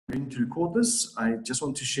going to record this. I just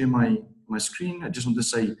want to share my screen. I just want to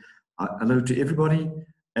say hello to everybody,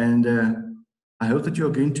 and I hope that you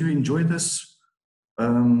are going to enjoy this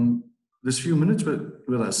this few minutes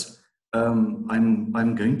with us.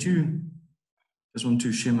 I'm going to just want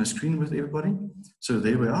to share my screen with everybody. So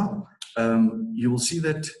there we are. You will see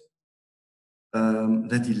that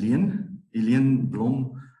that Helene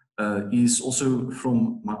Blom is also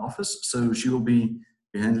from my office, so she will be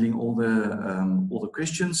handling all the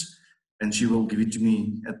questions, and she will give it to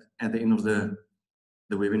me at the end of the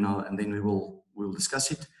webinar, and then we'll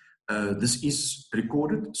discuss it. This is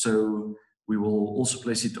recorded, so we will also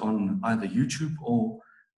place it on either YouTube or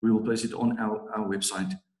we will place it on our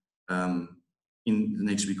website in the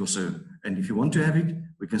next week or so. And if you want to have it,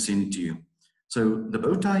 we can send it to you. So the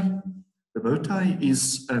Bowtie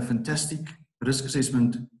is a fantastic risk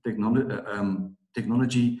assessment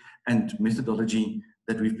technology and methodology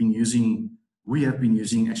that we have been using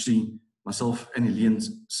actually, myself and Helene,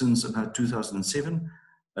 since about 2007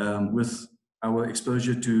 with our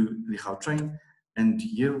exposure to the Gautrain. And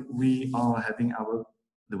here we are having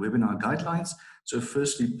the webinar guidelines. So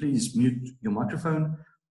firstly, please mute your microphone.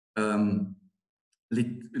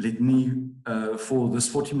 Let me, for this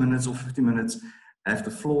 40 minutes or 50 minutes, have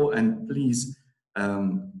the floor, and please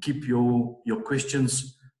keep your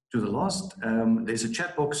questions to the last. There's a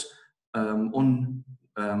chat box on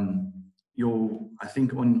I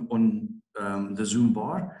think on the Zoom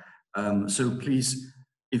bar. So please,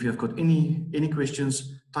 if you have got any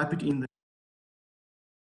questions, type it in.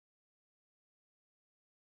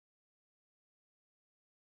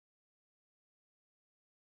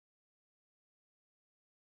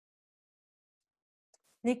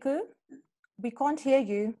 Niku, we can't hear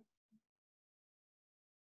you.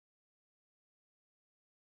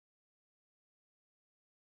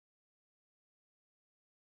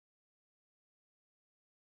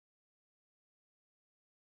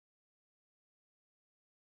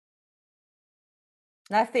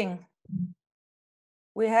 Nothing.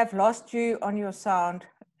 We have lost you on your sound.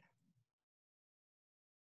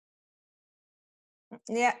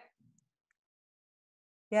 Yeah.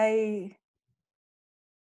 Yay.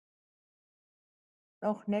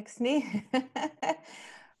 Nog niks nie.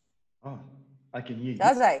 Oh, I can hear you.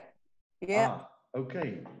 Does I? Yeah. Ah,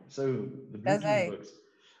 okay. So the Bluetooth works.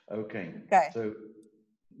 Okay. So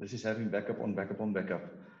this is having backup on backup on backup.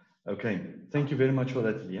 Okay. Thank you very much for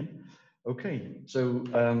that, Helene. Okay. So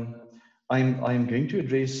I'm going to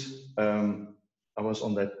address. I was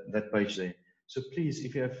on that page there. So please,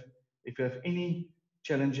 if you have any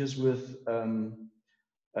challenges with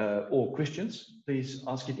or questions, please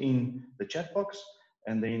ask it in the chat box,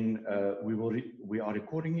 and then we are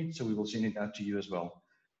recording it, so we will send it out to you as well.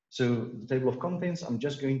 So the table of contents, I'm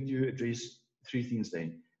just going to address 3 things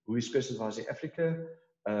then. Who is Credit Advisory Africa?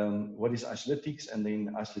 What is Isolytics? And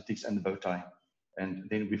then Isolytics and the Bowtie. And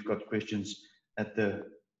then we've got questions at the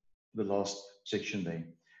last section there.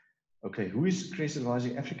 Okay, who is Credit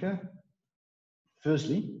Advisory Africa?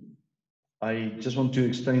 Firstly, I just want to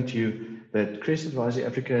explain to you that Credit Advisory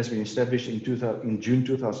Africa has been established in June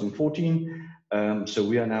 2014. So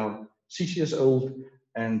we are now 6 years old,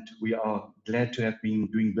 and we are glad to have been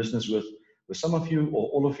doing business with some of you or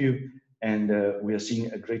all of you, and we are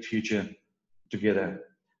seeing a great future together.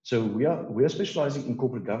 So we are specializing in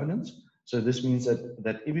corporate governance. So this means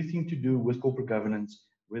that everything to do with corporate governance,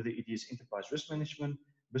 whether it is enterprise risk management,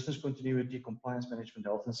 business continuity, compliance management,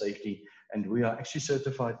 health and safety, and we are actually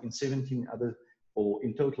certified in 17 other, or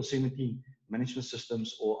in total 70 management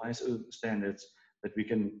systems or ISO standards that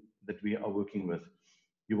we are working with.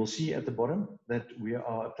 You will see at the bottom that we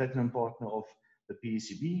are a platinum partner of the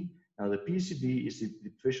PECB. Now the PECB is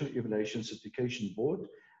the Professional Evaluation Certification Board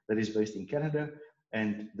that is based in Canada,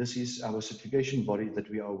 and this is our certification body that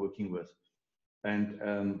we are working with.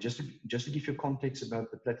 And just to give you context about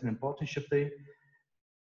the platinum partnership there,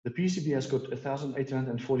 the PECB has got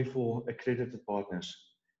 1,844 accredited partners.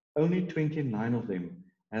 Only 29 of them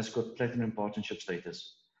has got platinum partnership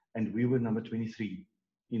status, and we were number 23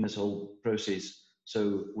 in this whole process.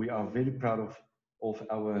 So we are very proud of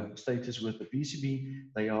our status with the PECB.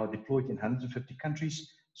 They are deployed in 150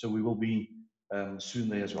 countries, so we will be soon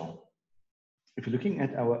there as well. If you're looking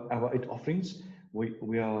at our 8 offerings,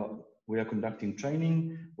 we are conducting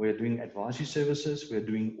training, we are doing advisory services, we are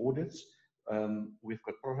doing audits. We've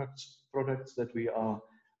got products that we are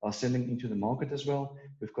selling into the market as well.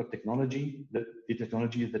 We've got technology, the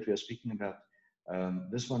technology that we are speaking about.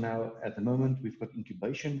 This one now, at the moment, we've got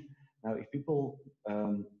incubation. Now, if people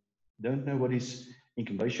don't know what is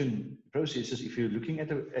incubation processes, if you're looking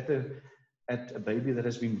at a baby that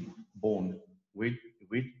has been born, where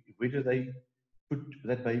do they put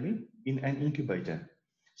that baby in an incubator.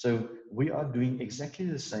 So we are doing exactly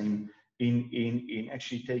the same in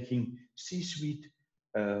actually taking C-suite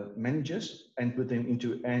managers and put them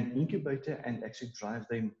into an incubator and actually drive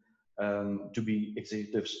them to be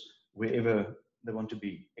executives wherever they want to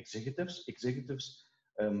be. Executives,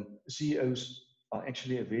 CEOs are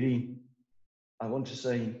actually a very, I want to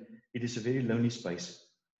say, it is a very lonely space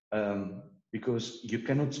because you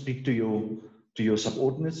cannot speak to your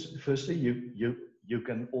subordinates. Firstly, you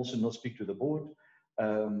can also not speak to the board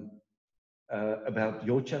about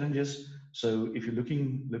your challenges. So if you're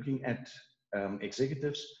looking at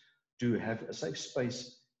executives, to have a safe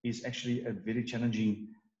space is actually a very challenging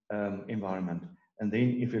environment. And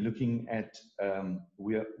then if you're looking at,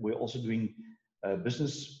 we're also doing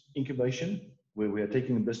business incubation, where we are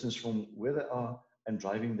taking a business from where they are and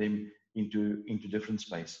driving them into different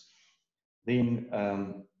space. Then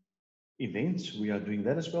events, we are doing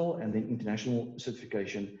that as well. And then international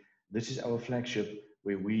certification. This is our flagship,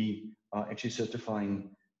 where we are actually certifying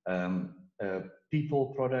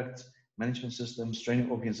people, product, management systems, training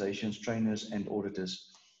organizations, trainers, and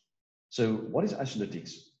auditors. So what is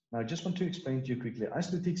Isolytics? Now, I just want to explain to you quickly.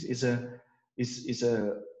 Isolytics is a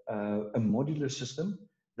modular system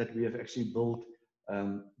that we have actually built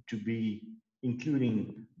to be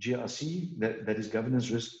including GRC, that is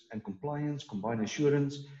governance, risk, and compliance, combined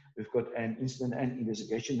assurance. We've got an incident and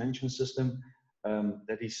investigation management system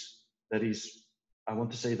that is, I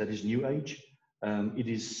want to say, that is new age.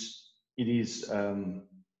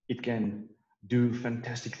 It can do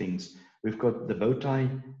fantastic things. We've got the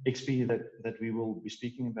Bowtie XP that we will be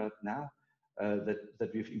speaking about now, that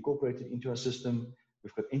we've incorporated into our system.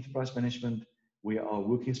 We've got enterprise management. We are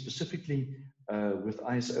working specifically with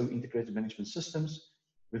ISO integrated management systems.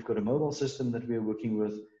 We've got a mobile system that we are working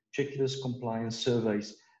with, checklists, compliance,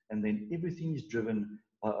 surveys, and then everything is driven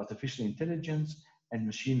by artificial intelligence and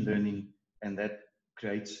machine learning, and that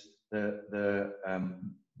creates the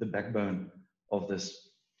backbone of this.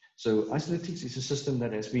 So Isolytics is a system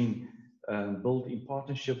that has been built in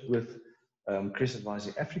partnership with Crest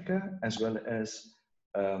Advisory Africa, as well as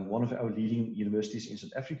one of our leading universities in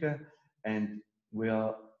South Africa, and we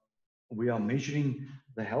are measuring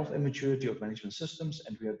the health and maturity of management systems,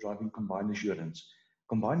 and we are driving combined assurance.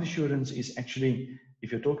 Combined assurance is actually,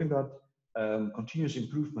 if you're talking about continuous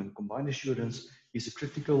improvement, combined assurance is a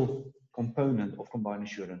critical component of combined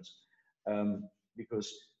assurance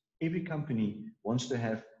because every company wants to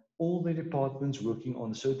have all their departments working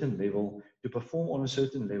on a certain level, to perform on a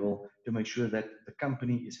certain level, to make sure that the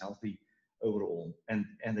company is healthy overall, and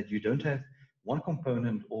that you don't have one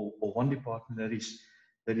component or one department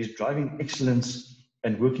that is driving excellence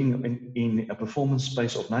and working in a performance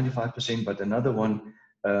space of 95%, but another one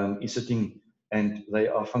is sitting and they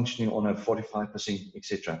are functioning on a 45%,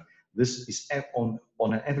 etc. This is on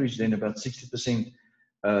an average then about 60%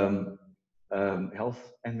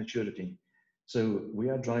 health and maturity. So we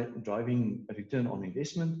are driving a return on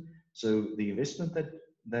investment. So the investment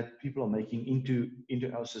that people are making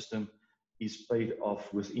into our system is paid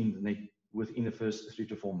off within the first 3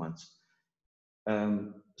 to 4 months.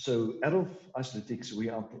 So out of Isolytics, we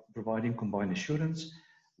are providing combined assurance.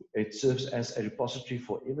 It serves as a repository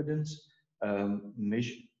for evidence.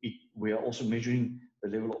 We are also measuring the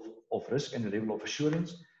level of risk and the level of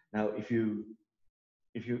assurance. Now, if you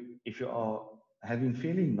are having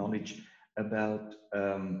fairly knowledge about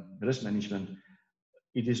risk management,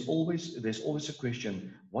 there's always a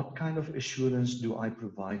question: what kind of assurance do I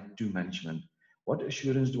provide to management? What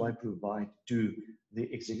assurance do I provide to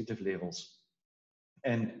the executive levels?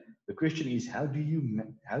 And the question is, how do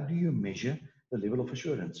you measure the level of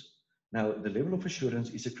assurance? Now, the level of assurance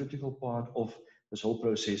is a critical part of this whole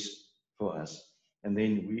process for us. And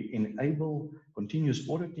then we enable continuous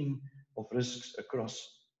auditing of risks across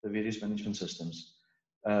the various management systems.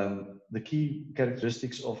 The key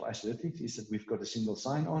characteristics of Isolytics is that we've got a single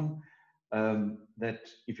sign-on, that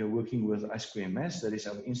if you're working with ISQMS, that is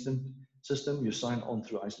our instant system, you sign on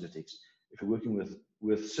through Isolytics. If you're working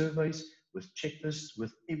with surveys, with checklists,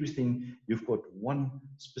 with everything, you've got one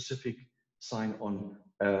specific sign-on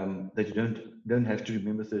that you don't have to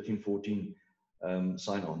remember 13, 14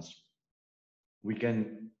 sign-ons. We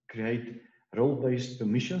can create role-based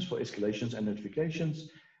permissions for escalations and notifications.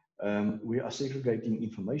 We are segregating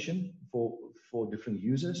information for different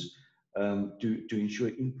users to ensure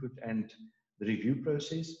input and the review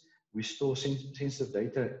process. We store sensitive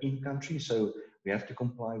data in country, so we have to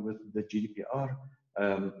comply with the GDPR.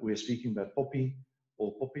 We're speaking about POPI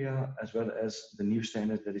or POPIA, as well as the new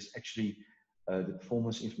standard that is actually the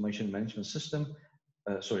Performance Information Management System,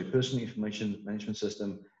 Personal Information Management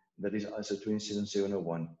System, that is ISO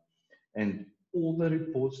 27701. And all the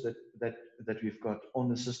reports that we've got on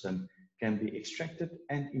the system can be extracted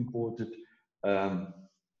and imported,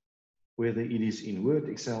 whether it is in Word,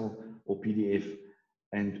 Excel, or PDF.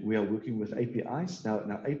 And we are working with APIs.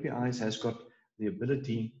 Now APIs has got the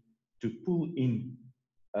ability to pull in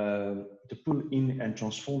and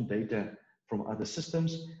transform data from other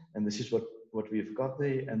systems. And this is what we've got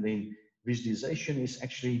there. And then visualization is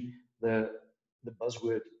actually the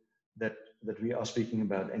buzzword that we are speaking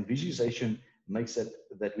about. And visualization makes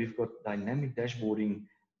that we've got dynamic dashboarding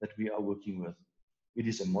that we are working with. It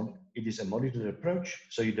is a modular approach,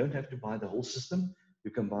 so you don't have to buy the whole system.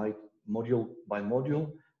 You can buy module by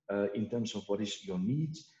module in terms of what is your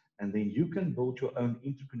needs, and then you can build your own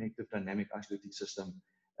interconnected dynamic isolated system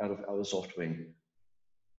out of our software.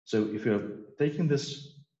 So if you're taking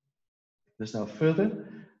this now further,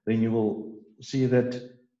 then you will see that,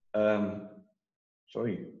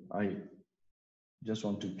 sorry, I just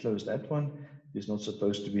want to close that one. It's not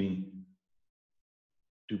supposed to be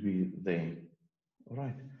there. All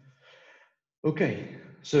right. Okay,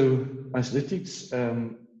 so Analytics,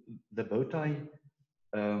 the Bowtie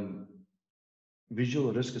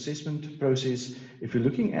visual risk assessment process. If you're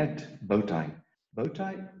looking at Bowtie,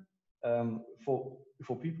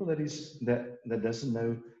 for people that doesn't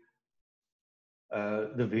know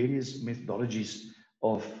the various methodologies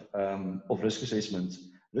of risk assessments.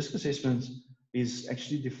 Risk assessments is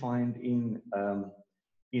actually defined in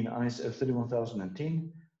ISO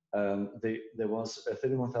 31010. There was a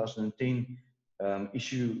 31010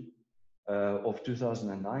 issue of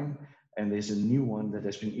 2009, and there's a new one that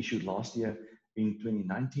has been issued last year in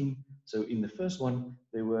 2019. So in the first one,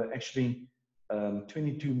 there were actually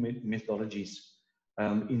 22 methodologies.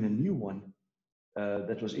 In the new one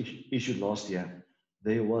that was issued last year,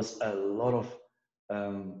 there was a lot of,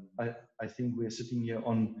 I think we're sitting here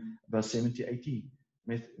on about 70, 80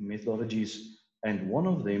 methodologies, and one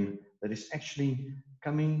of them that is actually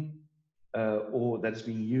coming or that is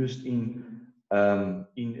being used in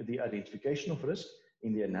the identification of risk,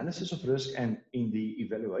 in the analysis of risk, and in the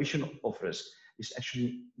evaluation of risk is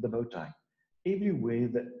actually the Bowtie. Everywhere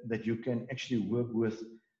that you can actually work with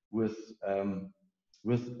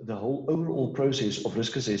the whole overall process of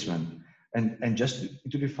risk assessment. And just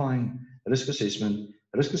to define risk assessment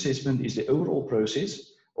is the overall process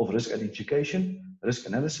of risk identification, risk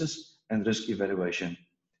analysis, and risk evaluation.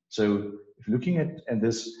 So if looking at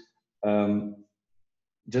this,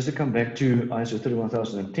 just to come back to ISO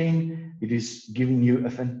 31010, it is giving you a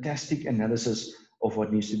fantastic analysis of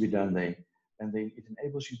what needs to be done there. And then it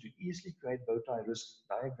enables you to easily create Bowtie risk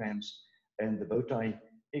diagrams. And the Bowtie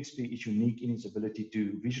XP is unique in its ability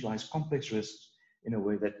to visualize complex risks in a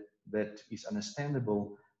way that is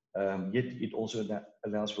understandable, yet it also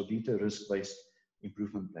allows for detailed risk-based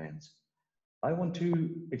improvement plans. I want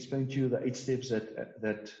to explain to you the 8 steps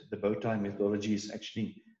that the Bowtie methodology is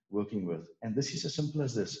actually working with. And this is as simple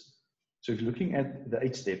as this. So if you're looking at the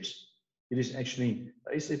 8 steps, it is actually,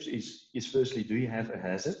 the 8 steps is firstly, do you have a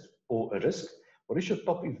hazard or a risk? What is your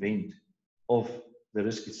top event of the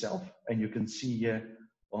risk itself? And you can see here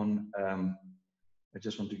on, I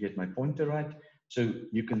just want to get my pointer right. So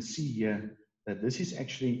you can see here that this is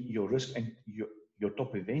actually your risk and your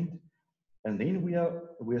top event. And then we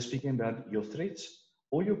are speaking about your threats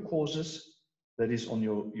or your causes that is on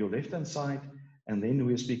your left-hand side. And then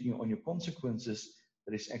we're speaking on your consequences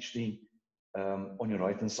that is actually on your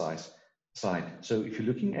right-hand side. So if you're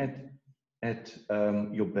looking at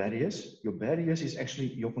your barriers is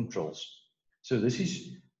actually your controls. So this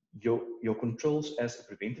is your controls as a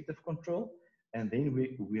preventative control. And then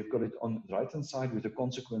we've got it on the right-hand side with the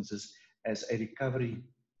consequences as a recovery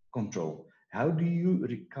control. How do you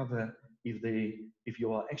recover if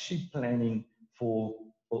you are actually planning for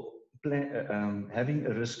having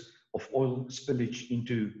a risk of oil spillage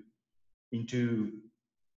into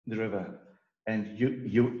the river, and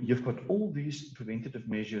you've got all these preventative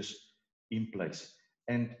measures in place,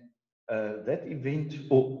 and that event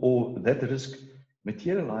or that risk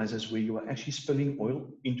materializes where you are actually spilling oil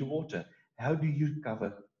into water. How do you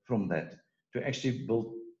recover from that to actually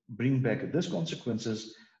bring back those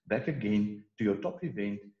consequences back again to your top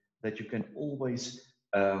event, that you can always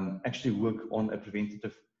actually work on a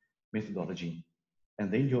preventative methodology?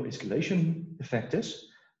 And then your escalation factors.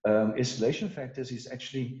 Escalation factors is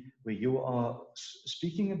actually where you are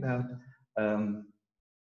speaking about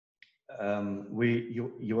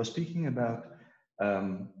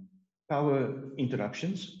power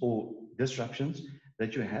interruptions or disruptions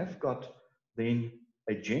that you have got. Then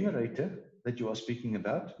a generator that you are speaking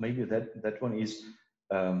about, maybe that one is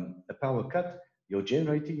a power cut. Your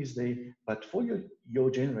generator is there, but for your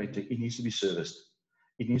generator, it needs to be serviced.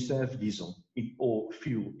 it needs to have diesel or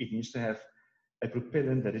fuel. It needs to have a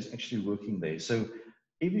propellant that is actually working there. So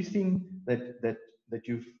everything that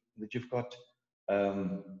you've got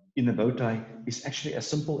in the Bowtie is actually as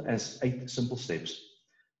simple as 8 simple steps.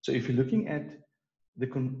 So if you're looking at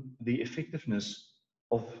the effectiveness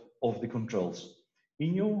of the controls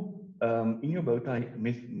in your Bowtie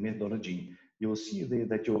methodology, you will see there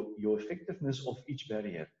that your effectiveness of each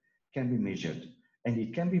barrier can be measured, and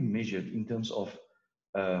it can be measured in terms of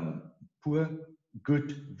poor, good,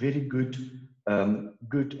 very good,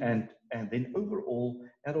 good, and then overall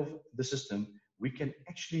out of the system, we can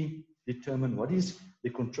actually determine what is the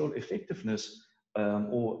control effectiveness,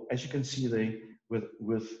 or as you can see there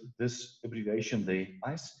with this abbreviation there,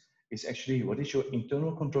 ICE, is actually what is your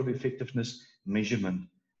internal control effectiveness measurement,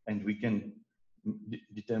 and we can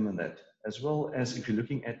determine that, as well as if you're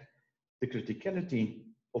looking at the criticality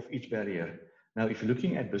of each barrier. Now, if you're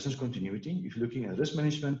looking at business continuity, if you're looking at risk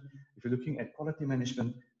management, if you're looking at quality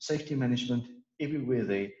management, safety management, everywhere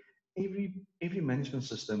there, every management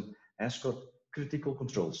system has got critical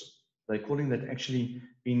controls. They're calling that actually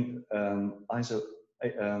in ISO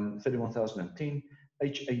 31010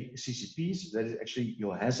 HACCPs, that is actually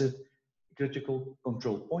your hazard critical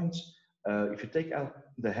control points. If you take out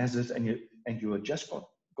the hazards and you are just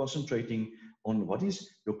concentrating on what is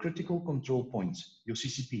your critical control points, your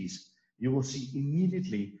CCPs, you will see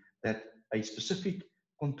immediately that a specific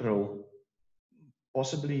control,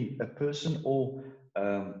 possibly a person or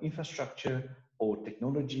infrastructure or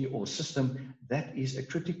technology or system, that is a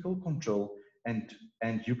critical control, and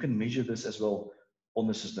you can measure this as well on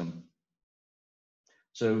the system.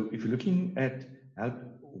 So if you're looking at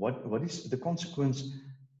what is the consequence,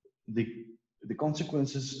 the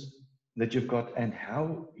consequences that you've got and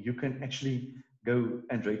how you can actually go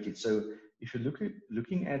and rate it. So if you're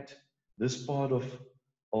looking at this part of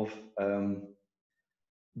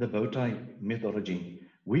the Bowtie methodology,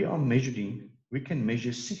 we can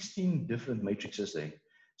measure 16 different matrices there.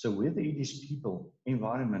 So whether it is people,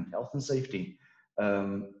 environment, health and safety,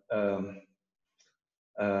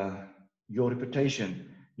 your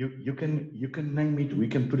reputation, you can name it, we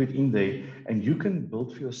can put it in there, and you can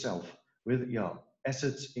build for yourself with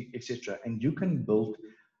assets, etc. And you can build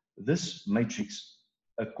this matrix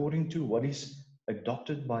according to what is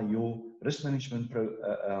adopted by your risk management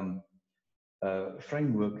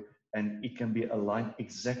framework, and it can be aligned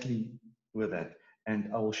exactly with that. And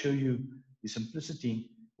I will show you the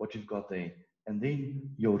simplicity, what you've got there. And then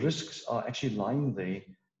your risks are actually lying there,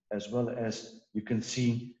 as well as you can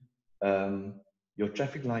see your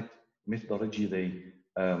traffic light methodology there,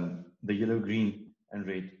 the yellow, green, and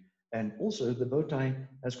red. And also the Bowtie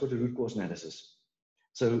has got a root cause analysis.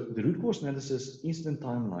 So the root cause analysis incident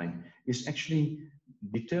timeline is actually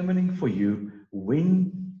determining for you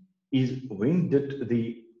when did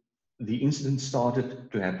the incident started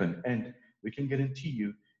to happen. And we can guarantee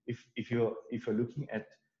you, if you're looking at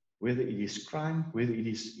whether it is crime, whether it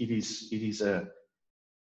is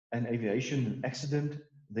an aviation accident,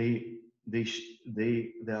 there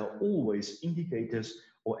are always indicators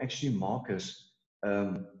or actually markers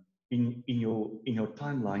in your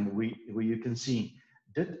timeline where you can see,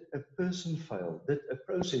 did a person fail, did a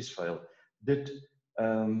process fail, did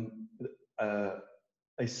a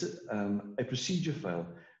procedure fail,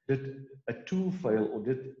 did a tool fail, or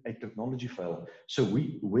did a technology fail. So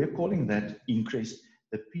we're calling that increase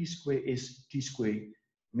the P square S T square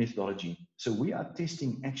methodology. So we are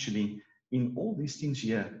testing actually in all these things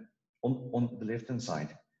here on the left hand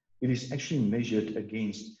side. It is actually measured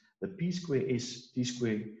against the P square S T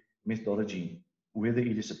square methodology, whether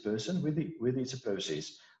it is a person, whether it's a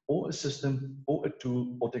process, or a system, or a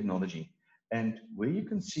tool, or technology. And where you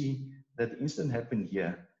can see that the incident happened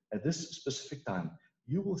here at this specific time,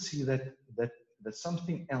 you will see that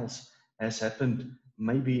something else has happened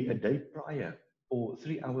maybe a day prior or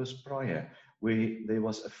 3 hours prior, where there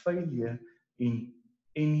was a failure in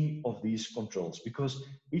any of these controls, because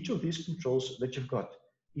each of these controls that you've got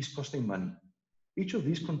is costing money. Each of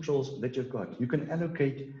these controls that you've got, you can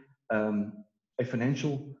allocate a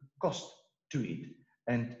financial cost to it.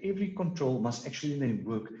 And every control must actually then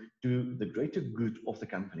work to the greater good of the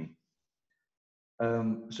company.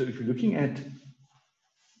 So if you're looking at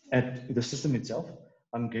the system itself,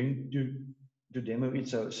 I'm going to demo it.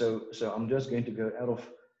 So I'm just going to go out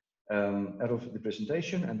of the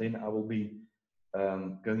presentation, and then I will be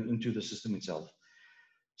going into the system itself.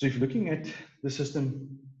 So if you're looking at the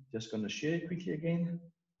system, just going to share quickly again.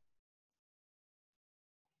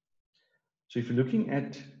 So if you're looking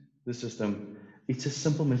at the system, it's a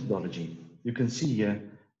simple methodology. You can see here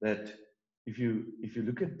that if you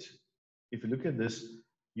look at this,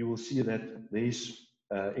 you will see that there's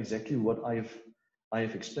exactly what I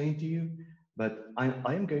have explained to you, but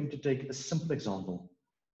I am going to take a simple example.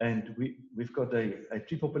 And we've got a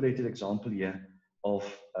pre-populated example here of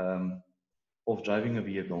driving a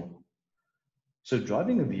vehicle. So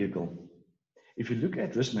driving a vehicle, if you look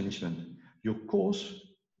at risk management, your course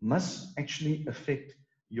must actually affect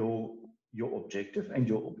your objective, and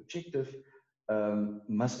your objective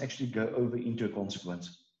must actually go over into a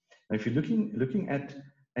consequence. Now, if you're looking at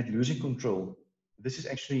losing control, this is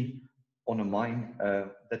actually on a mine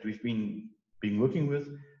that we've been working with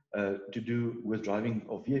to do with driving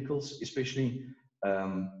of vehicles, especially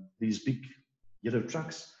these big yellow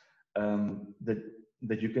trucks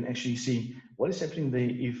that you can actually see what is happening there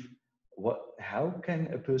if how can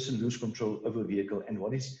a person lose control over a vehicle, and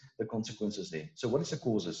what is the consequences there. So what is the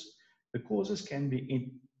causes? The causes can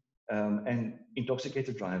be an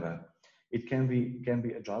intoxicated driver. It can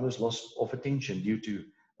be a driver's loss of attention due to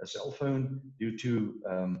a cell phone, due to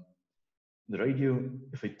the radio,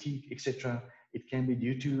 fatigue, etc. It can be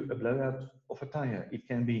due to a blowout of a tire. It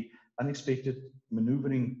can be unexpected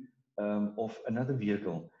maneuvering of another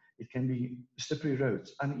vehicle. It can be slippery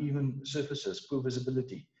roads, uneven surfaces, poor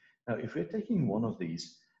visibility. Now, if we're taking one of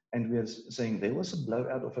these and we're saying there was a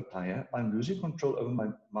blowout of a tire, I'm losing control over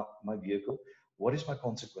my vehicle, what is my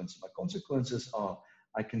consequence? My consequences are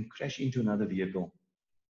I can crash into another vehicle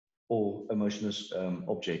or a motionless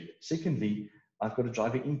object. Secondly, I've got a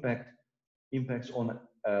driving impacts on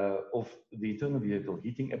of the internal vehicle,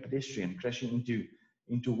 hitting a pedestrian, crashing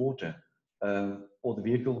into water, or the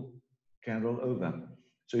vehicle can roll over.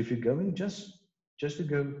 So if you're going just to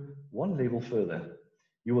go one level further,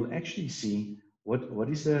 you will actually see what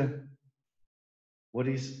is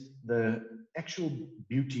the actual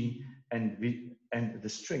beauty and the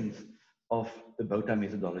strength of the Bowtie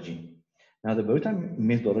methodology. Now, the Bowtie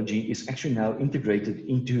methodology is actually now integrated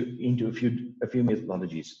into a few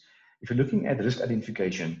methodologies. If you're looking at risk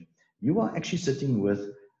identification, you are actually sitting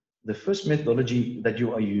with the first methodology that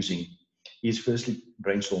you are using is firstly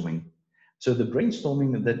brainstorming. So the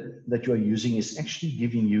brainstorming that you are using is actually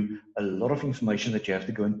giving you a lot of information that you have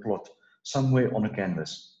to go and plot somewhere on a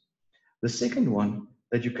canvas. The second one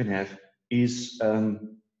that you can have is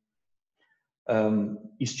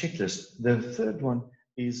checklist. The third one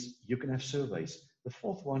is you can have surveys. The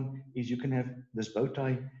fourth one is you can have this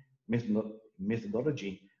Bowtie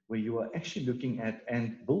methodology where you are actually looking at,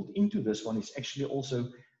 and built into this one is actually also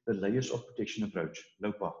the layers of protection approach,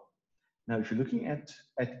 LOPA. Now, if you're looking at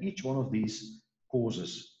each one of these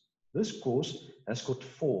causes, this cause has got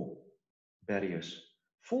 4 barriers.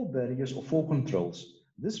 4 barriers or 4 controls.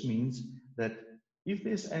 This means that if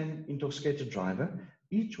there's an intoxicated driver,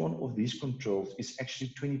 each one of these controls is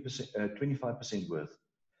actually 25% worth.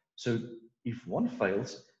 So if one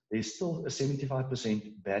fails, there's still a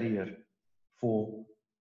 75% barrier for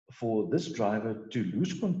this driver to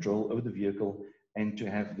lose control over the vehicle and to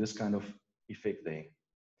have this kind of effect there.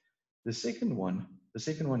 The second one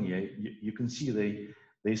here, you can see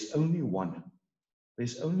there's only one.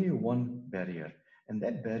 There's only one barrier, and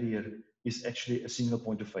that barrier is actually a single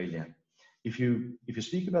point of failure. If you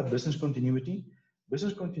speak about business continuity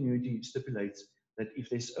stipulates that if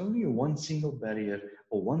there's only one single barrier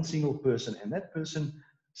or one single person, and that person,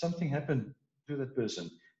 something happened to that person,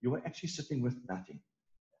 you are actually sitting with nothing.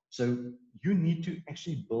 So you need to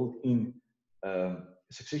actually build in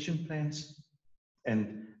succession plans,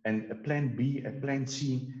 and a plan B, a plan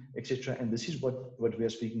C, etc. And this is what we are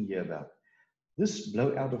speaking here about. This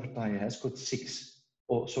blowout of a tire has got 6,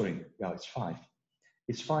 or sorry, yeah, it's 5.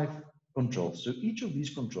 It's 5 controls. So each of these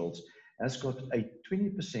controls has got a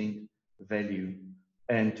 20% value,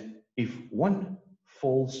 and if one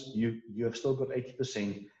falls, you have still got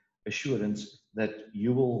 80% assurance that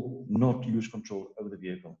you will not lose control over the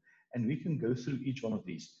vehicle. And we can go through each one of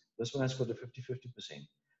these. This one has got a 50-50%.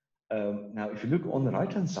 Now, if you look on the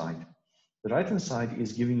right-hand side, the right-hand side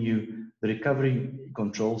is giving you the recovery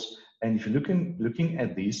controls. And if you're looking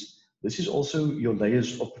at these, this is also your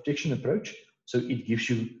layers of protection approach. So it gives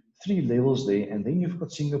you 3 levels there, and then you've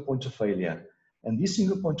got single points of failure. And these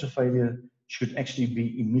single points of failure should actually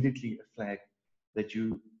be immediately a flag that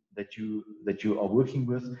you are working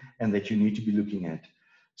with and that you need to be looking at.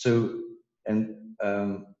 So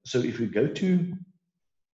so if we go to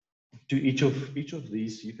each of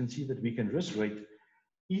these, you can see that we can risk rate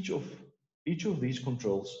each of these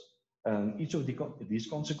controls, each of these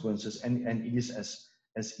consequences, and it is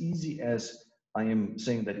as easy as I am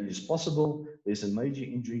saying that it is possible. There's a major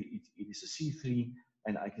injury, it is a C3,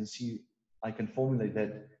 and I can formulate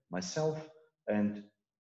that myself, and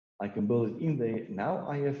I can build it in there. Now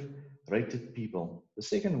I have rated people. The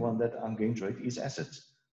second one that I'm going to rate is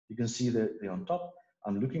assets. You can see that they're on top.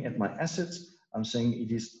 I'm looking at my assets. I'm saying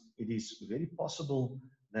it is very possible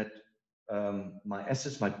that my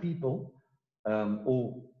assets, my people,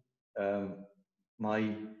 or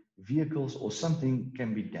my vehicles or something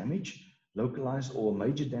can be damaged, localized, or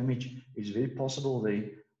major damage is very possible.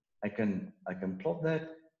 I can plot that,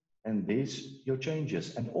 and there's your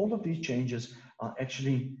changes. And all of these changes are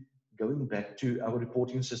actually going back to our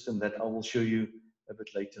reporting system that I will show you a bit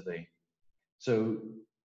later there. So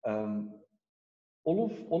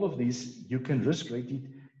all of these, you can risk rate it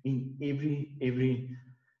in every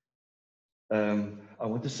I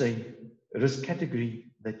want to say risk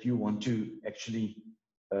category that you want to actually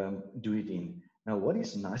do it in. Now, what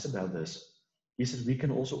is nice about this is that we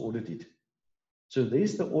can also audit it. So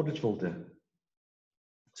there's the audit filter.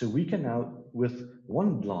 So we can now, with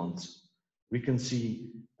one glance, we can see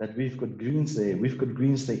that we've got greens there. We've got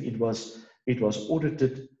greens there. It was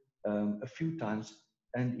audited a few times,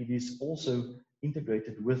 and it is also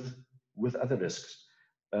integrated with other risks.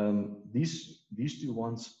 These two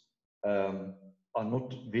ones are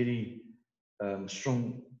not very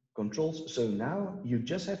strong controls. So now you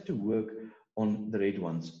just have to work on the red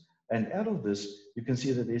ones. And out of this, you can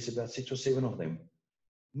see that there's about 6 or 7 of them.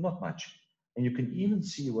 Not much. And you can even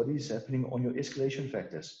see what is happening on your escalation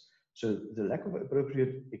factors. So the lack of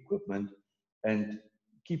appropriate equipment and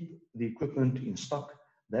keep the equipment in stock,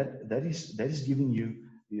 that is giving you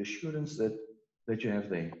the assurance that you have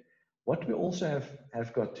there. What we also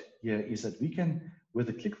have got here is that we can, with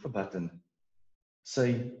a click of a button,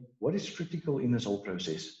 say what is critical in this whole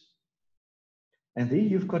process. And there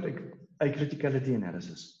you've got a criticality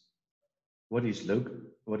analysis. What is low,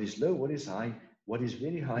 what is high, what is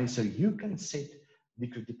very high. So you can set the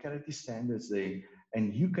criticality standards there,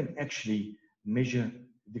 and you can actually measure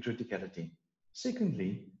the criticality.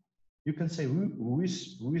 Secondly, you can say who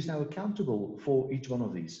is now accountable for each one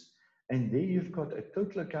of these. And there you've got a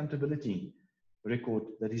total accountability record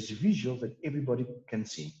that is visual, that everybody can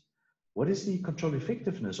see. What is the control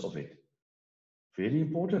effectiveness of it? Very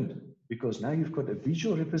important, because now you've got a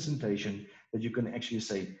visual representation that you can actually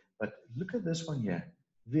say, but look at this one here,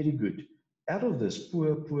 very good. Out of this,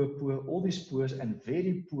 poor, poor, poor, all these poors, and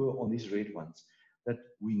very poor on these red ones, that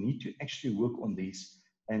we need to actually work on these.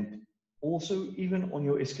 And also, even on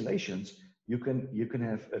your escalations, you can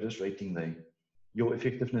have a risk rating there, your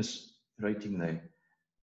effectiveness rating there.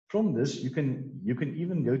 From this, you can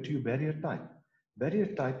even go to your barrier type.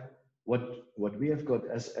 Barrier type, what we have got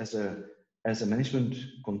as a management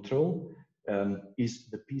control is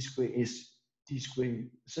the P square S T square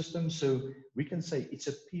system. So we can say it's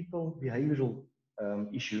a people behavioral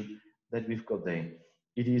issue that we've got there.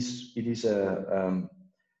 It is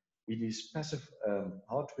passive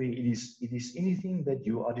hardware. It is anything that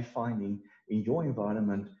you are defining in your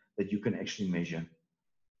environment that you can actually measure.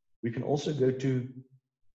 We can also go to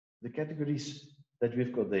the categories that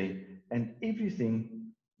we've got there, and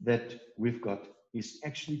everything that we've got is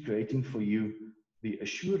actually creating for you the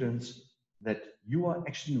assurance that you are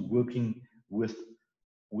actually working with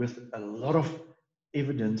a lot of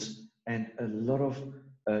evidence and a lot of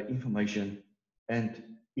information, and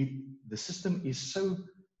the system is so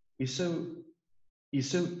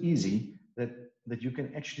easy that you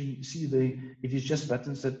can actually see it is just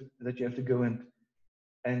buttons that you have to go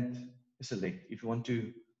and select. If you want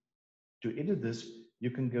to edit this,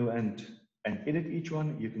 you can go and edit each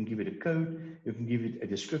one. You can give it a code, you can give it a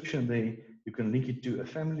description there, you can link it to a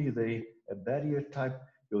family there, a barrier type,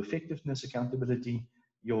 your effectiveness, accountability,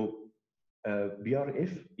 your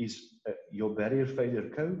BRF is your barrier failure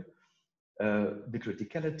code, the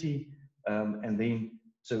criticality, and then,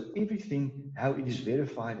 so everything, how it is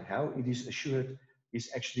verified, how it is assured,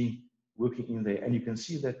 is actually working in there. And you can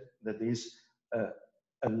see that there's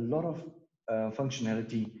a lot of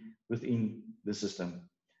functionality within the system.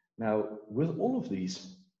 Now, with all of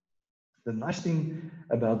these, the nice thing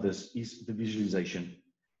about this is the visualization,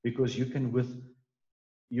 because you can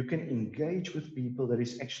engage with people that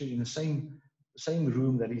is actually in the same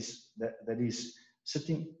room, that is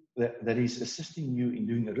assisting you in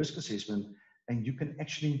doing a risk assessment, and you can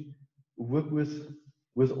actually work with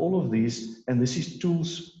all of these. And this is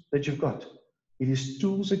tools that you've got. It is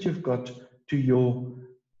tools that you've got to your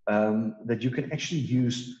that you can actually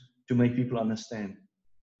use to make people understand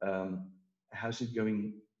how's it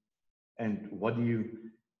going and what do you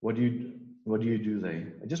do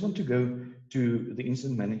there. I just want to go to the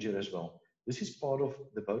incident manager as well. This is part of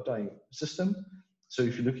the Bowtie system. So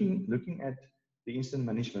if you're looking at the incident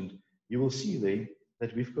management, you will see there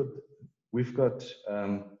that we've got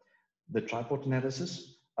the tripod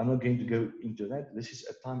analysis. I'm not going to go into that. This is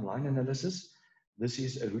a timeline analysis. This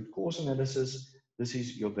is a root cause analysis. This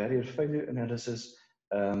is your barrier failure analysis.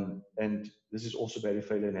 And this is also barrier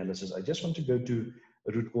failure analysis. I just want to go to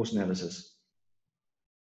a root cause analysis.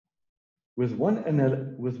 With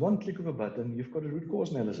one click of a button, you've got a root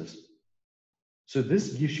cause analysis. So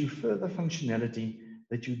this gives you further functionality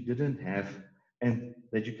that you didn't have, and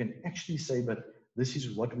that you can actually say, but this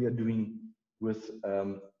is what we are doing with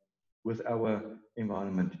our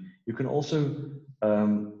environment. You can also,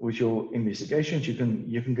 with your investigations, you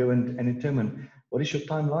can go and determine what is your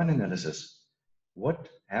timeline analysis.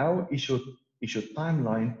 How is your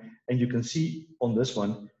timeline? And you can see on this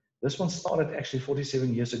one started actually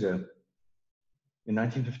 47 years ago, in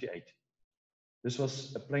 1958. This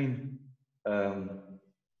was a plane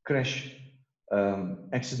crash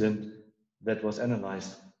accident that was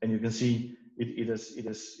analyzed, and you can see it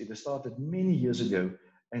has started many years ago,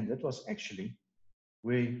 and that was actually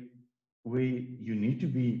where you need to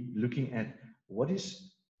be looking at what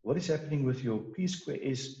is happening with your P square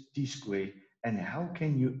S T square, and how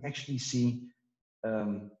can you actually see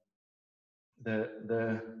the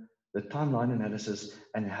timeline analysis,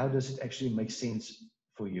 and how does it actually make sense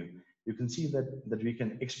for you. You can see that we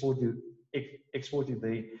can export it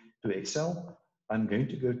there to Excel. I'm going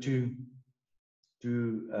to go to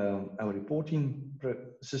our reporting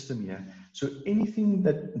system here. So anything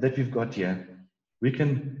that we've got here, we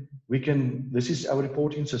can, this is our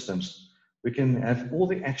reporting systems. We can have all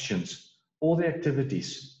the actions, all the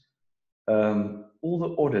activities, all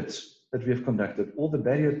the audits that we have conducted, all the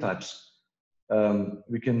barrier types.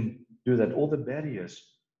 We can do that, all the barriers.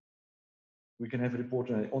 We can have a report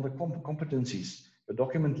on all the competencies, the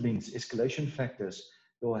document links, escalation factors,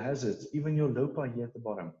 your hazards, even your LOPA here at the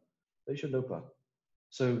bottom. There's your LOPA.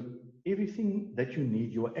 So everything that you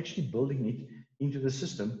need, you are actually building it into the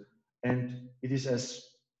system, and it is as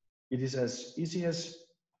easy as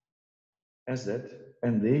that.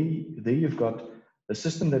 And there you've got a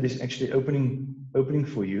system that is actually opening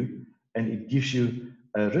for you, and it gives you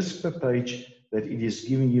a risk per page that it is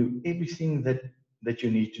giving you everything that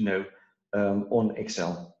you need to know on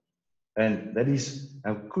Excel. And that is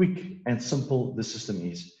how quick and simple the system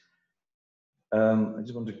is. I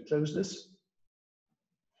just want to close this.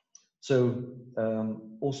 So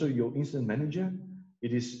also your incident manager,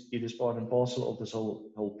 it is part and parcel of this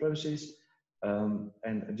whole process. And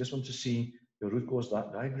I just want to see your root cause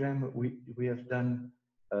diagram we have done,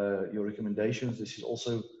 your recommendations. This is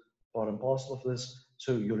also part and parcel of this.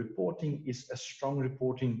 So your reporting is a strong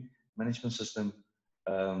reporting management system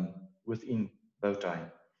within Bowtie.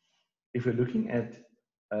 If we're looking at,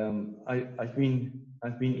 I've been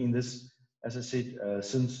in this, as I said,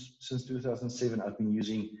 since 2007. I've been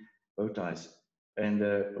using Bowties, and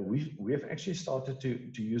we have actually started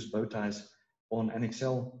to use Bowties on an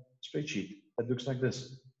Excel spreadsheet that looks like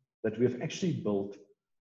this, that we have actually built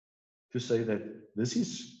to say that this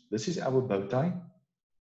is our Bowtie,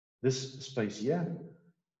 this space here,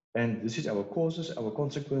 and this is our causes, our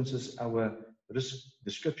consequences, our risk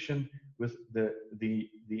description with the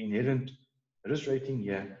inherent risk rating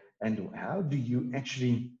here. And how do you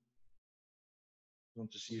actually, I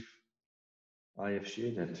want to see if I have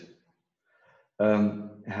shared that.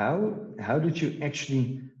 How did you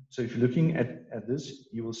actually, so if you're looking at this,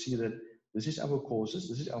 you will see that this is our causes,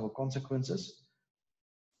 this is our consequences,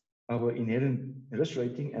 our inherent risk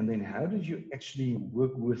rating, and then how did you actually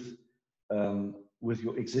work with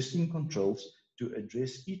your existing controls to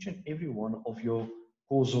address each and every one of your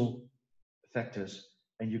causal factors,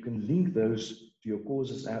 and you can link those to your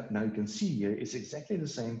causes. Now you can see here it's exactly the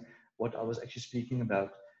same what I was actually speaking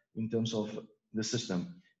about in terms of the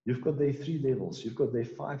system. You've got their 3 levels, you've got their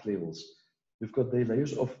 5 levels, you've got their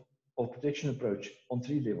layers of protection approach on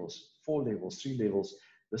 3 levels, 4 levels, 3 levels.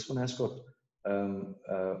 This one has got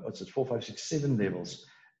what's it, 4, 5, 6, 7 levels.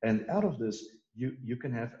 And out of this, you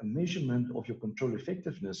can have a measurement of your control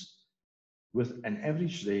effectiveness with an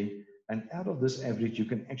average there. And out of this average, you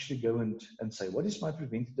can actually go and say, what is my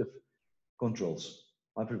preventative controls?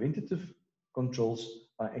 My preventative controls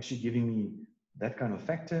are actually giving me that kind of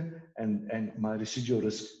factor, and my residual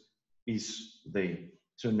risk is there.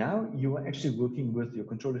 So now you are actually working with your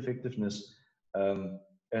control effectiveness,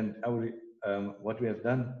 and what we have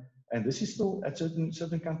done. And this is still at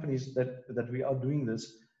certain companies that we are doing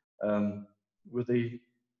this with a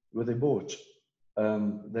board,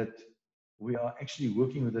 that we are actually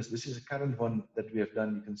working with this. This is a current one that we have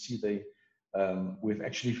done. You can see we've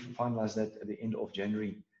actually finalized that at the end of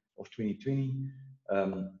January of 2020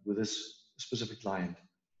 with this specific client.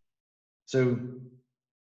 So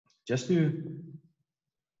just to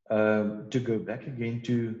go back again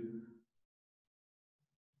to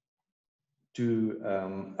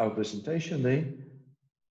our presentation there.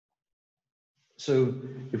 So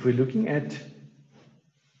if we're looking at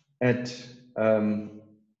at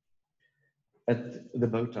the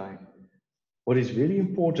Bowtie, what is very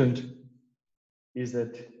important is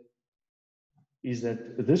that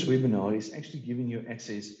this webinar is actually giving you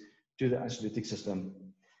access to the Isolytic system.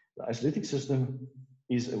 The Isolytic system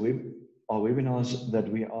is are webinars that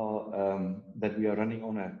we are running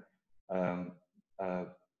on a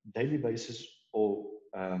daily basis, or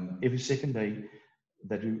every second day,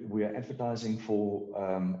 that we are advertising for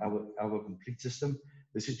our complete system.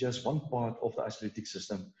 This is just one part of the Isolytic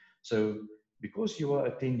system. So because you are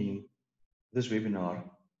attending this webinar,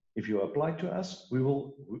 if you apply to us, we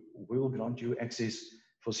will grant you access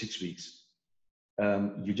for 6 weeks.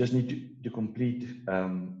 You just need to complete a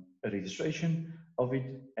registration of it,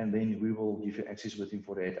 and then we will give you access within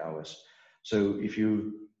 48 hours. So if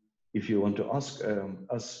you want to ask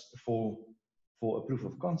us for a proof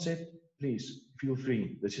of concept, please feel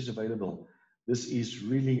free. This is available. This is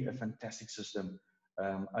really a fantastic system.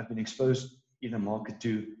 I've been exposed in the market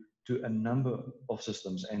to a number of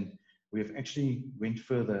systems, and we have actually went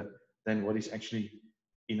further than what is actually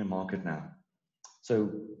in the market now.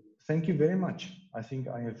 So thank you very much. I think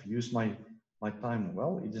I have used my time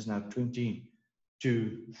well. It is now 20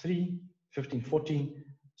 to 3, 15:40.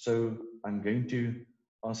 So I'm going to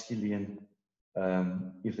ask Gillian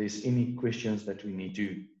if there's any questions that we need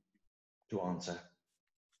to answer.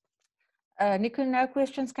 Nico, no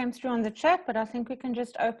questions came through on the chat, but I think we can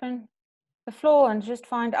just open the floor and just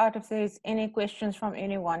find out if there's any questions from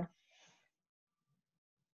anyone.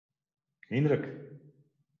 Hendrik,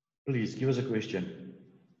 please give us a question.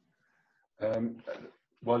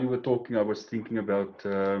 While you were talking, I was thinking about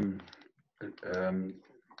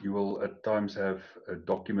you will at times have a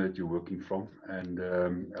document you're working from, and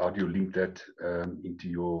how do you link that into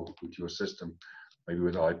your system, maybe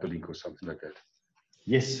with a hyperlink or something like that?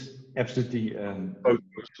 Yes, absolutely. Or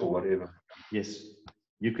whatever. Yes,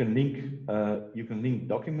 you can link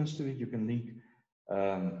documents to it. You can link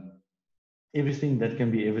everything that can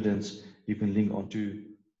be evidence. You can link onto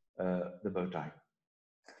the Bowtie.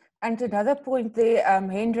 And another point there,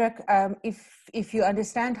 Hendrik, if you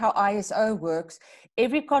understand how ISO works,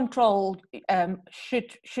 every control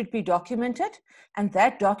should be documented, and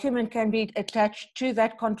that document can be attached to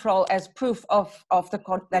that control as proof of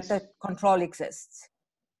that the control exists.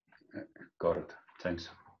 Got it. Thanks.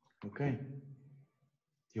 Okay.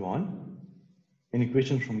 Johan, any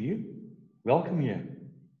questions from you? Welcome here.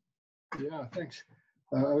 Yeah, thanks.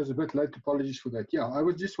 I was a bit late. Apologies for that. Yeah, I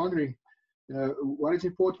was just wondering, what is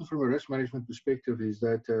important from a risk management perspective is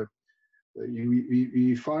that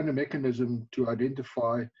you find a mechanism to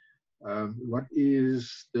identify what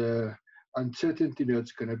is the uncertainty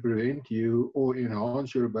that's going to prevent you or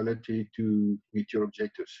enhance your ability to meet your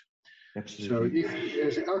objectives. Absolutely. So if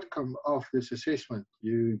as an outcome of this assessment,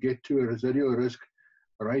 you get to a residual risk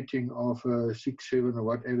rating of 6, 7, or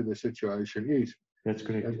whatever the situation is. That's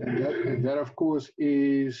correct. And that, of course,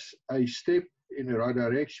 is a step in the right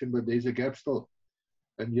direction, but there's a gap still.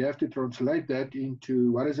 And you have to translate that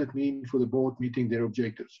into what does it mean for the board meeting their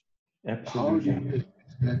objectives? Absolutely. How do you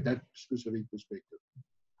that specific perspective?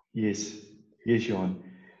 Yes, yes, Johan.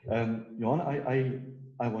 Johan,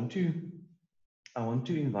 I want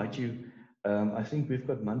to invite you. I think we've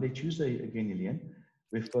got Monday, Tuesday again, Elian.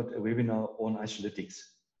 We've got a webinar on isolytics.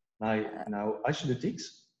 Now isolytics,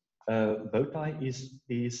 Bowtie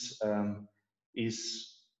is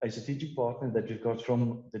a strategic partner that we've got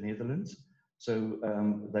from the Netherlands. So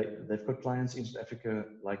they've got clients in South Africa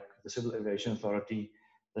like the Civil Aviation Authority.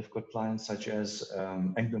 They've got clients such as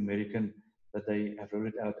Anglo American that they have rolled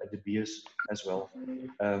it out at De Beers as well.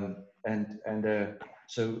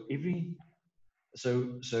 So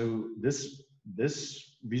this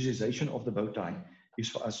visualization of the Bowtie is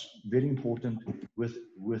for us very important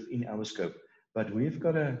within our scope. But we've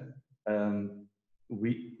got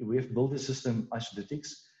we have built a system, Isolytics,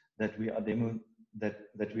 that we are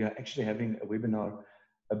that we are actually having a webinar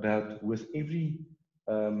about with every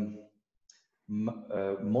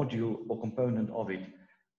module or component of it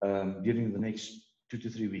during the next 2 to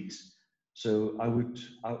 3 weeks. So I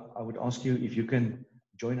would ask you if you can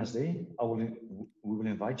join us there. We will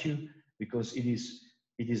invite you, because it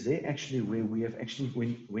is there actually where we have actually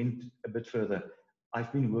went a bit further.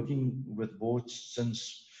 I've been working with boards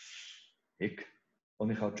since on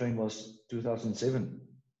the Gautrain was 2007.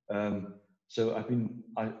 So I've been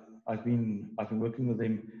working with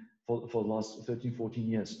them for the last 13, 14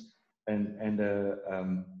 years, and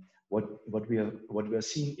what we are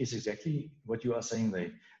seeing is exactly what you are saying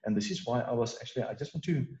there. And this is why I just want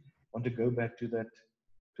to go back to that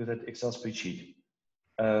Excel spreadsheet.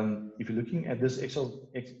 If you're looking at this Excel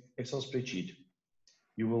spreadsheet,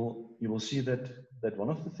 you will see that one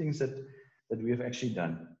of the things that we have actually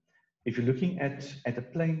done, if you're looking at a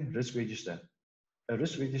plain risk register, a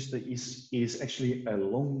risk register is actually a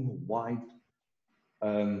long, wide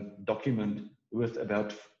document with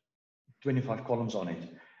about 25 columns on it.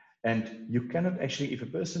 And you cannot actually, if a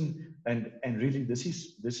person, and really this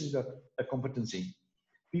is a competency,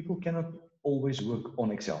 people cannot always work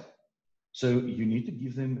on Excel. So you need to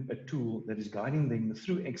give them a tool that is guiding them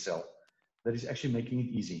through Excel, that is actually making it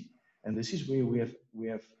easy. And this is where we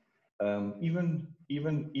have even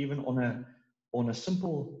on a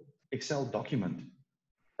simple Excel document,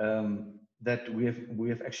 that we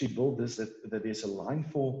have actually built this, that there's a line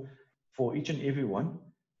for each and every one,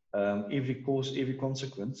 every course, every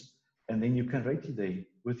consequence, and then you can rate it there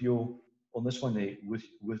with your, on this one there, with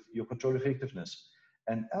your control effectiveness.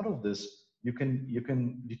 And out of this, you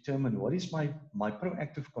can determine what is my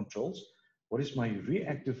proactive controls, what is my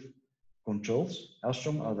reactive controls, how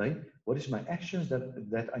strong are they, what is my actions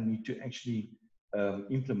that I need to actually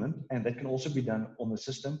implement, and that can also be done on the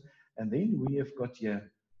system. And then we have got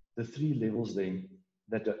here the 3 levels there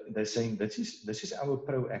that they're saying this is our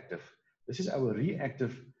proactive, this is our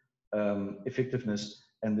reactive effectiveness,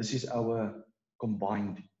 and this is our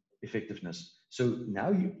combined effectiveness. So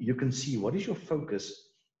now you can see what is your focus,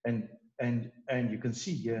 and you can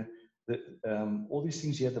see here that all these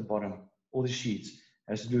things here at the bottom, all the sheets,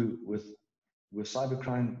 has to do with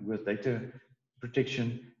cybercrime, with data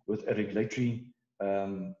protection, with a regulatory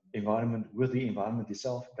environment, with the environment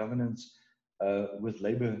itself, governance, with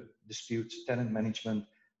labor disputes, talent management,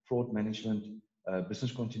 fraud management,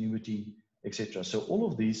 business continuity, etc. So all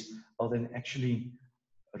of these are then actually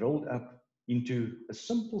rolled up into a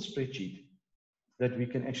simple spreadsheet that we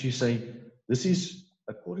can actually say, this is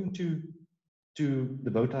according to the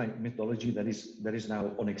Bowtie methodology that is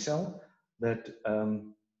now on Excel, that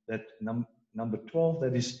number 12,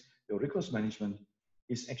 that is your records management,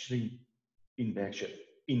 is actually in bad shape,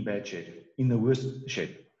 in the worst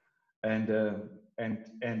shape. And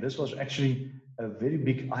this was actually a very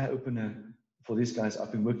big eye opener for these guys.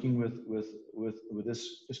 I've been working with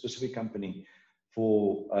this specific company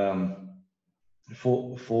for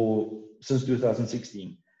since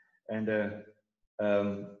 2016, and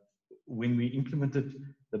when we implemented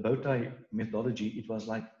the Bowtie methodology, it was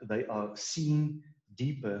like they are seeing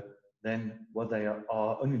deeper than what they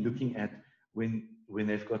are only looking at when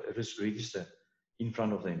they've got a risk register in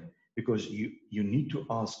front of them, because you need to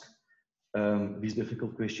ask these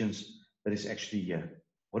difficult questions that is actually here.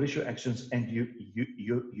 What is your actions? And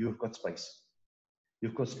you've got space.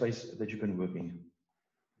 You've got space that you can work in.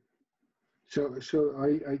 So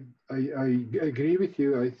I agree with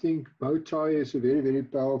you. I think Bowtie is a very, very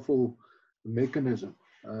powerful mechanism,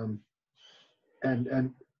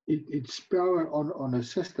 and its power on a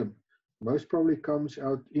system most probably comes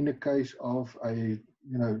out in a case of a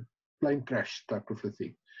plane crash type of a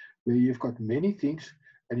thing, where you've got many things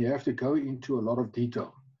and you have to go into a lot of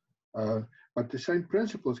detail. But the same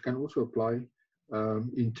principles can also apply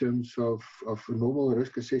in terms of normal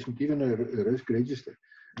risk assessment, even a risk register.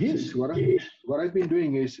 Yes. So what I've been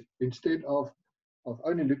doing is, instead of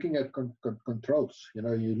only looking at controls,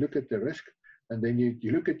 you look at the risk, and then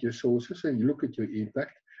you look at your sources, and you look at your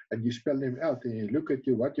impact, and you spell them out, and you look at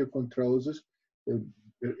what your controls is,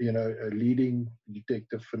 a leading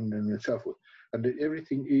detective and so forth, and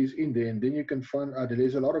everything is in there, and then you can find out that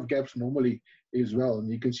there's a lot of gaps normally as well, and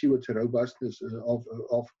you can see what's the robustness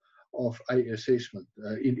of a assessment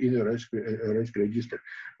in a risk register.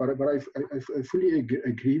 But I fully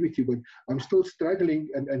agree with you, but I'm still struggling,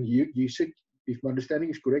 and you said, if my understanding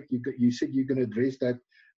is correct, you said you're going to address that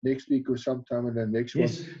next week or sometime in the next one.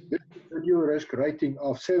 Your risk rating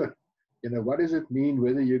of 7. What does it mean,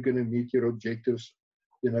 whether you're going to meet your objectives?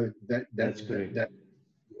 That's correct.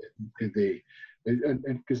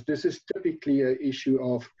 And because this is typically an issue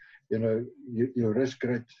of your risk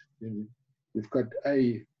grid. You've got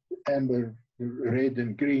A, amber, red,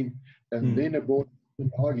 and green, and then a board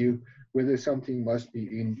can argue whether something must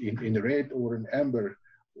be in red or in amber,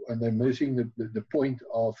 and they're missing the point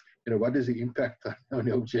of what is the impact on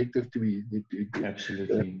the objective to be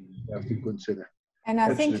absolutely have to consider. And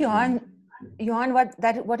I think Johan,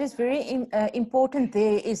 what is very important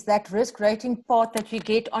there is that risk rating part that you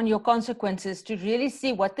get on your consequences, to really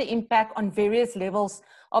see what the impact on various levels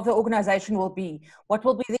of the organization will be. What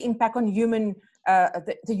will be the impact on human,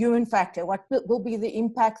 the human factor? What will be the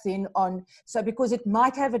impact then on, so because it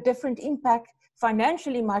might have a different impact,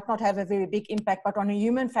 financially might not have a very big impact, but on a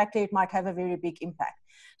human factor, it might have a very big impact.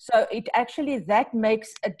 So it actually, that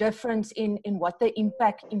makes a difference in what the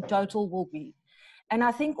impact in total will be. And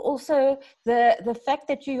I think also the fact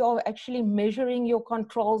that you are actually measuring your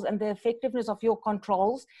controls and the effectiveness of your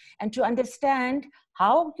controls, and to understand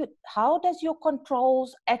how does your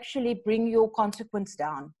controls actually bring your consequence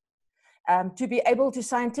down. To be able to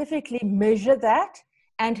scientifically measure that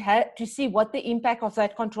and to see what the impact of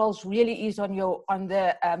that controls really is on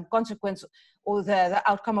the consequence or the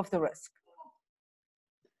outcome of the risk.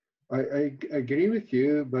 I agree with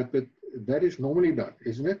you, but that is normally done,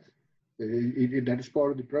 isn't it? That is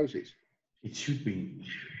part of the process. It should be.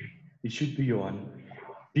 It should be, Johan.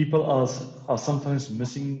 People are sometimes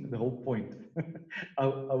missing the whole point. I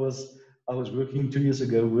was working 2 years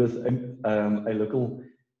ago with a local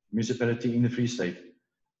municipality in the Free State.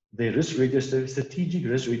 Their risk register, strategic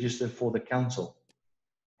risk register for the council,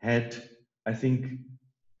 had, I think,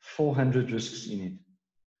 400 risks in it.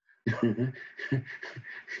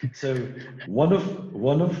 So one of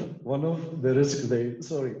the risks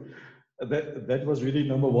that was really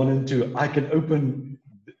number 1 and 2. I can open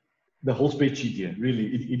the whole spreadsheet here. Really,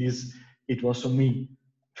 it was for me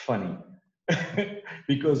funny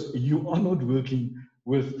because you are not working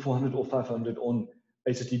with 400 or 500 on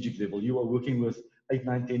a strategic level. You are working with 8,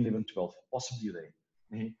 9, 10, 11, 12, possibly there,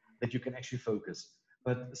 that you can actually focus.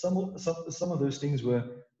 But some of those things were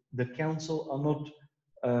the council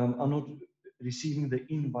are not receiving the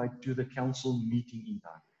invite to the council meeting in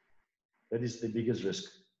time. That is the biggest risk.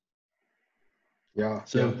 Yeah.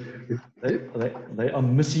 So they are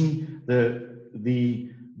missing the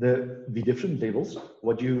different levels.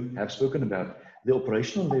 What you have spoken about, the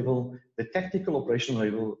operational level, the tactical operational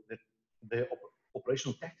level, the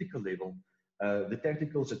operational tactical level, the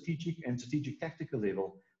tactical strategic and strategic tactical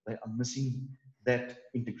level. They are missing that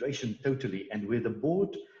integration totally, and where the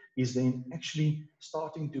board is then actually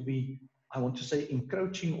starting to be, I want to say,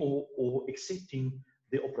 encroaching or accepting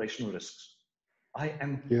the operational risks. I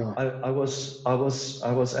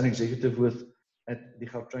was an executive at the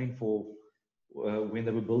Gautrain for when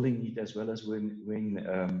they were building it, as well as when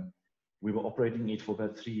we were operating it for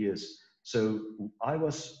about 3 years. So I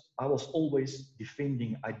was always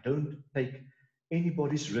defending. I don't take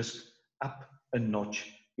anybody's risk up a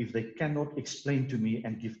notch if they cannot explain to me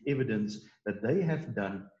and give evidence that they have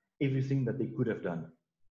done everything that they could have done.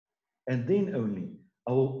 And then only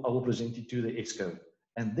I will present it to the EXCO,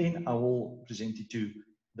 and then I will present it to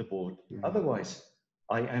the board. Otherwise,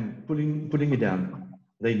 I am putting it down.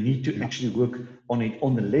 They need to actually work on it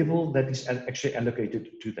on the level that is actually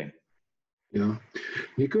allocated to them. Yeah.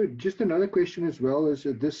 Nico, just another question as well is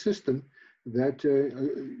this system that,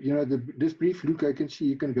 this brief look, I can see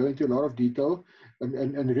you can go into a lot of detail,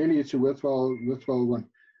 and really it's a worthwhile one.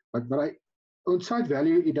 But on site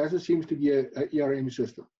value, it doesn't seem to be a ERM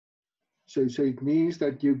system. So it means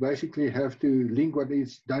that you basically have to link what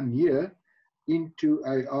is done here into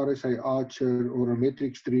a RSA Archer or a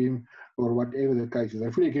metric stream or whatever the case is.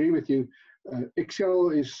 I fully agree with you.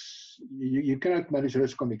 Excel is, you cannot manage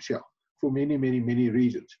risk on Excel for many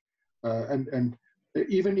reasons. And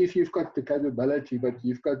even if you've got the capability, but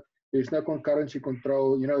there's no concurrency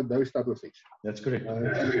control, those type of things. That's correct.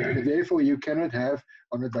 And therefore, you cannot have,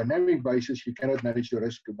 on a dynamic basis, you cannot manage the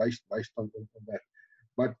risk based on that.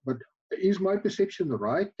 But is my perception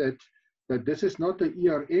right that this is not an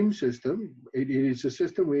ERM system? It is a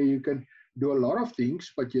system where you can do a lot of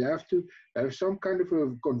things, but you have to have some kind of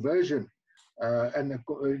a conversion and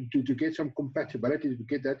to get some compatibility to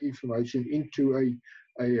get that information into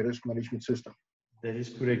a risk management system. That is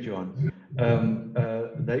correct, Johan.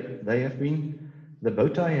 They have been, the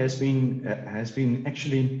Bowtie has been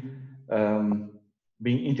actually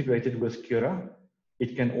being integrated with Cura.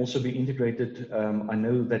 It can also be integrated. I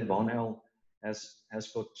know that Barnell has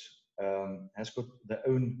got their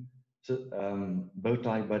own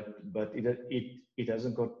Bowtie, but it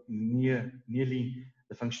hasn't got nearly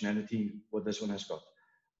the functionality what this one has got.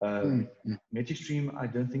 MetriStream, I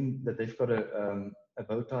don't think that they've got a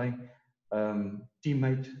Bowtie.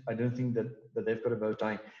 Teammate, I don't think that they've got a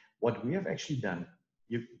Bowtie. What we have actually done,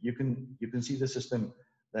 you can see the system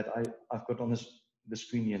that I've got on the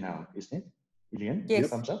screen here now, isn't it? Ilian? Yes.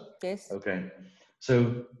 Thumbs up? Yes. Okay.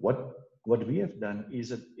 So what we have done is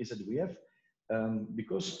that we have,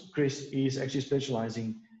 because Chris is actually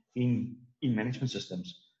specializing in management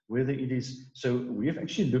systems, whether it is, so we have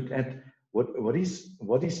actually looked at what is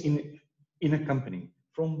in a company,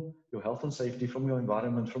 from your health and safety, from your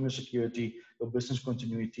environment, from your security, your business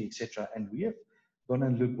continuity, etc. And we have gone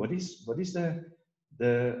and looked what is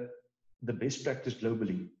the best practice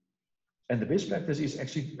globally. And the best practice is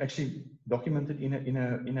actually documented in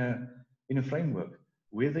a framework,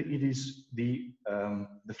 whether it is the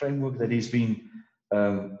framework that is being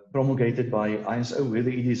promulgated by ISO, whether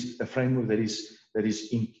it is a framework that is that is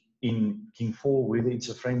in King 4, whether it's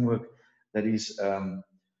a framework that is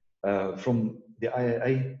from the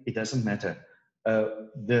IAA, it doesn't matter. I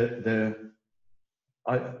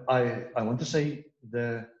want to say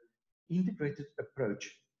the integrated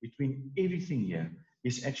approach between everything here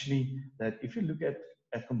is actually that if you look at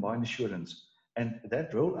combined assurance and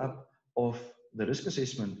that roll up of the risk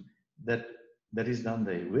assessment that is done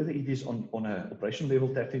there, whether it is on an operational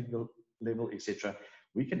level, tactical level, etc.,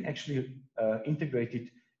 we can actually integrate it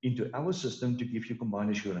into our system to give you combined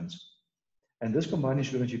assurance. And this combined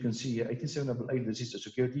assurance, you can see here, 18788, this is the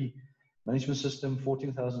security management system,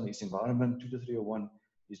 14,000 is environment, 22301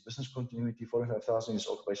 is business continuity, 45,000 is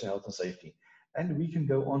occupational health and safety. And we can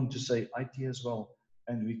go on to say IT as well,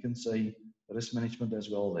 and we can say risk management as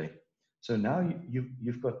well there. So now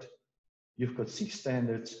you've got 6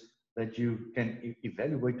 standards that you can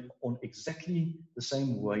evaluate on exactly the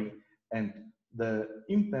same way, and the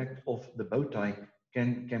impact of the Bowtie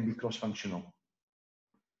can be cross-functional.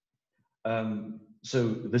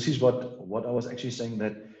 So this is what I was actually saying,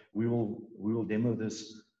 that we will demo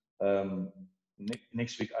this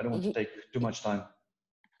next week. I don't want to take too much time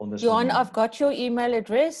on this. Johan, I've got your email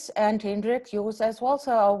address, and Hendrik, yours as well.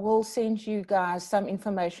 So I will send you guys some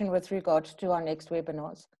information with regards to our next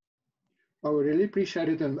webinars. I would really appreciate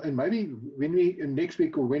it, and maybe when next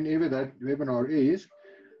week or whenever that webinar is,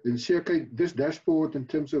 then see, okay, this dashboard in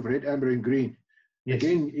terms of red, amber, and green. Yes.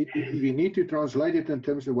 Again, we need to translate it in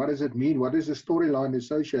terms of what does it mean, what is the storyline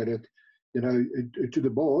associated, to the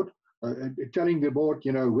board, telling the board,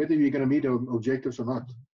 whether you're going to meet objectives or not,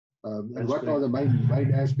 and what are the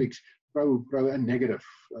main aspects, pro and negative.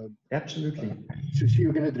 Absolutely. So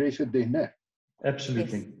you're going to address it then, no?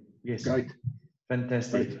 Absolutely. Yes. Great.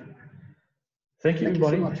 Fantastic. Great. Thank you,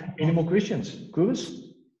 everybody. So much. Any more questions?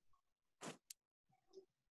 Koos?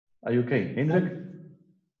 Are you okay? Hendrik?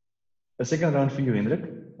 A second round for you, Hendrik.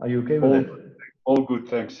 Are you okay with that? All good,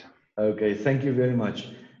 thanks. Okay, thank you very much.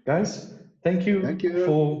 Guys, thank you. Thank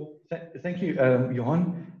you.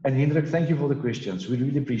 Johan and Hendrik, thank you for the questions. We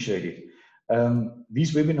really appreciate it.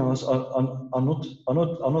 These webinars are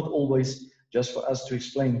not always just for us to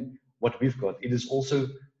explain what we've got. It is also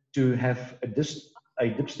to have a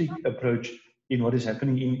dipstick approach in what is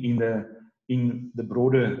happening in the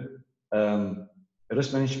broader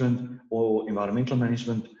risk management or environmental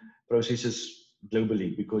management processes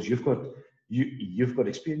globally, because you've got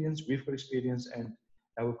experience, we've got experience, and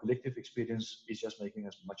our collective experience is just making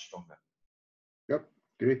us much stronger. Yep,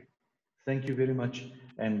 great. Thank you very much.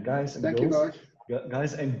 And guys and Thank girls,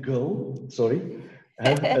 guys and girl, sorry,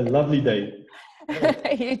 have a lovely day.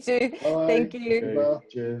 You too. Bye. Thank you. Okay,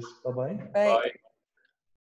 cheers. Bye-bye. Bye.